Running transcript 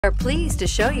Are pleased to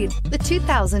show you the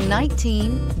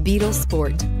 2019 Beetle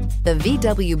Sport. The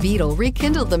VW Beetle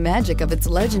rekindled the magic of its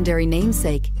legendary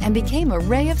namesake and became a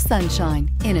ray of sunshine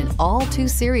in an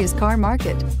all-too-serious car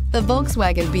market. The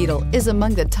Volkswagen Beetle is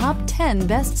among the top 10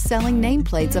 best-selling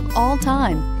nameplates of all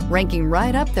time, ranking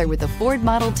right up there with the Ford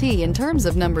Model T in terms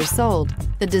of numbers sold.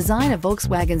 The design of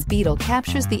Volkswagen's Beetle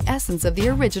captures the essence of the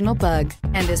original bug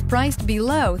and is priced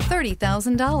below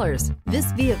 $30,000.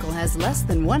 This vehicle has less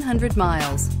than 100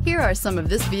 miles. Here are some of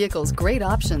this vehicle's great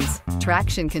options: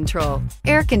 traction control,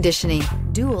 air conditioning,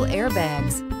 dual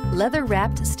airbags,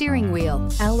 leather-wrapped steering wheel,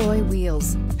 alloy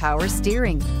wheels, power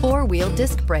steering, four-wheel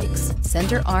disc brakes,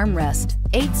 center armrest,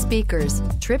 8 speakers,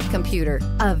 trip computer.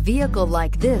 A vehicle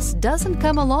like this doesn't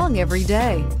come along every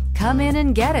day. Come in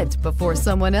and get it before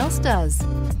someone else does.